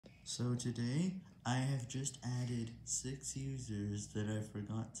So today, I have just added 6 users that I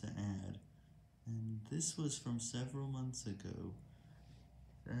forgot to add, and this was from several months ago.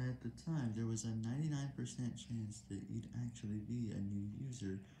 At the time, there was a 99% chance that you'd actually be a new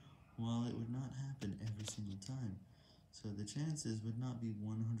user, while it would not happen every single time, so the chances would not be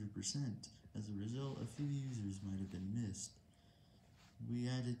 100%. As a result, a few users might have been missed. We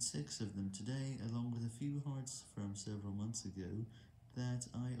added 6 of them today, along with a few hearts from several months ago that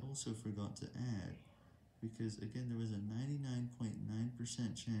I also forgot to add, because again there was a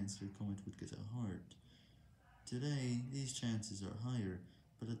 99.9% chance your comment would get a heart. Today, these chances are higher,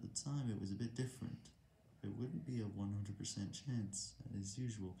 but at the time it was a bit different. It wouldn't be a 100% chance, as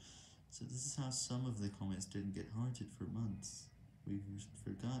usual, so this is how some of the comments didn't get hearted for months. We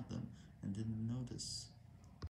forgot them and didn't notice.